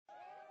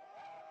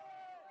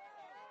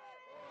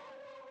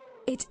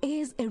It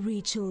is a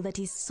ritual that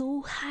is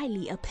so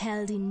highly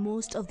upheld in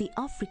most of the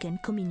African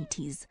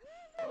communities.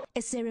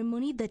 A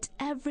ceremony that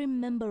every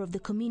member of the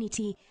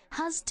community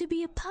has to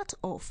be a part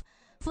of.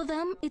 For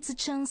them, it's a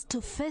chance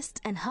to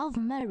feast and have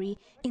merry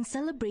in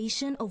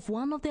celebration of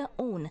one of their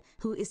own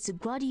who is to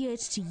graduate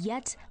to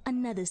yet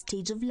another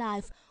stage of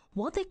life,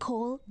 what they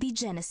call the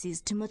genesis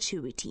to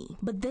maturity.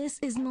 But this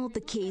is not the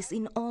case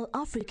in all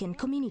African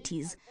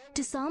communities.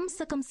 To some,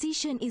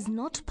 circumcision is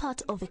not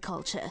part of a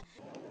culture.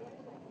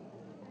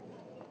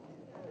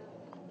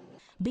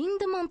 Being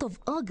the month of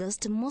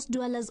August, most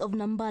dwellers of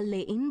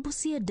Nambale in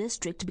Busia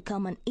district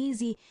become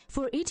uneasy,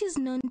 for it is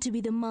known to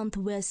be the month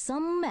where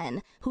some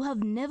men who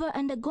have never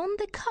undergone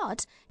the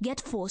cut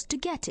get forced to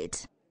get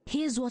it.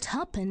 Here's what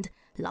happened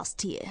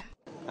last year.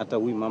 Hata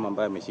huyu mama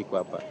ambaye ameshikwa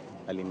hapa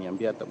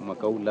aliniambia hata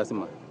mwaka huu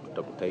lazima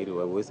tutakutairi,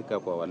 huwezi kaa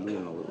kwa Waluo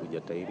na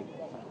hujatairi.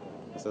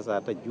 Sasa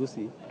hata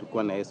juzi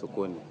tulikuwa na yeye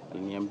sokoni,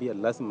 aliniambia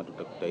lazima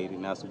tutakutairi,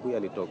 na asubuhi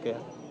alitokea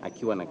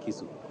akiwa na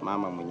kisu,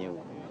 mama mwenyewe.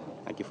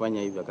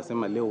 Akifanya hivyo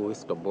akasema leo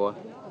huwezi toboa,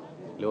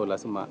 leo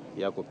lazima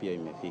yako pia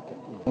imefika.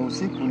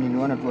 Usiku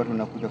niliona tu watu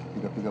wanakuja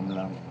kupiga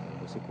mlango.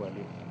 Usiku wa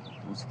leo.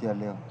 Usikia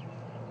leo.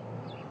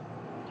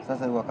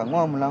 Sasa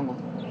wakang'oa mlango,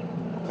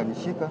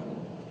 wakanishika,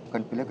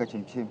 wakanipeleka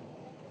chemchemi,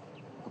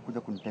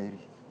 wakakuja kunitairi.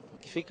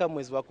 Ukifika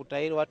mwezi wa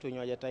kutairi, watu wenye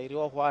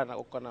hawajatairiwa huwa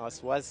wako na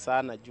wasiwasi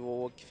sana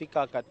juu ukifika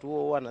wakati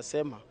huo huwa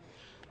anasema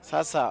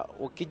sasa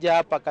ukija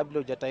hapa kabla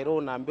hujatairiwa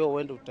unaambiwa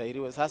uende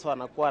utairiwe. Sasa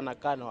wanakuwa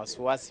wanakaa na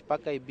wasiwasi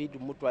mpaka ibidi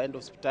mtu aende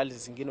hospitali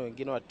zingine,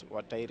 wengine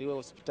watairiwe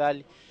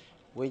hospitali.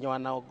 Wenye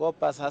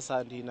wanaogopa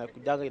sasa ndio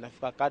inakujanga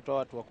inafika kati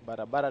watu wa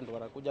barabara ndio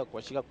wanakuja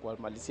kuwashika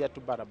kuwamalizia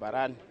tu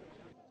barabarani.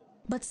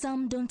 But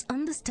some don't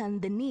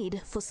understand the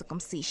need for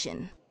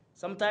circumcision.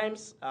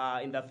 Sometimes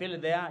in the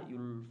field there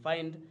you'll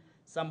find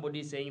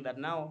somebody saying that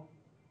now,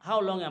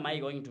 how long am I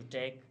going to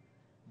take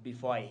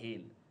before I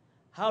heal?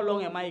 How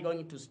long am I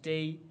going to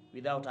stay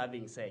without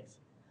having sex?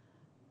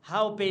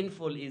 How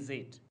painful is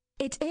it?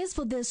 It is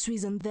for this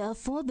reason,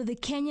 therefore, that the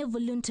Kenya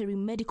Voluntary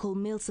Medical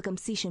Male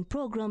Circumcision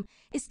Program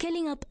is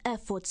scaling up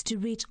efforts to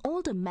reach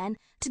older men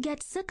to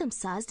get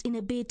circumcised in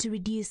a bid to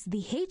reduce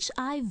the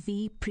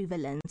HIV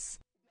prevalence.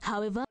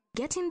 However,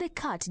 getting the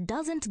cut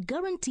doesn't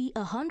guarantee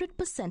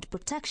 100%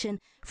 protection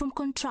from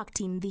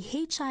contracting the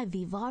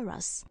HIV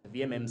virus. The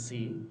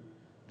VMMC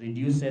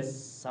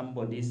reduces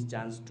somebody's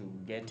chance to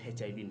get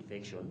HIV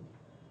infection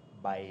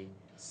by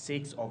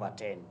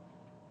 6/10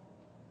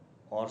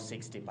 or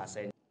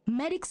 60%.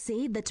 Medics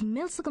say that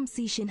male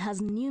circumcision has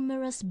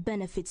numerous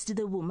benefits to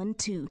the woman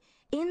too,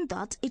 in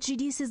that it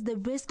reduces the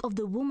risk of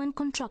the woman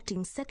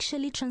contracting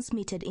sexually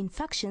transmitted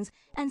infections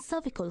and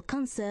cervical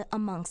cancer,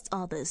 amongst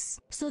others.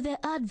 So their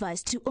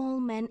advice to all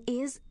men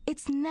is,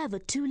 it's never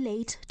too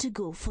late to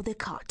go for the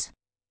cut.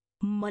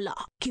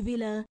 Malaa,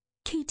 Kivila,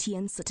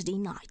 KTN Saturday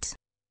Night.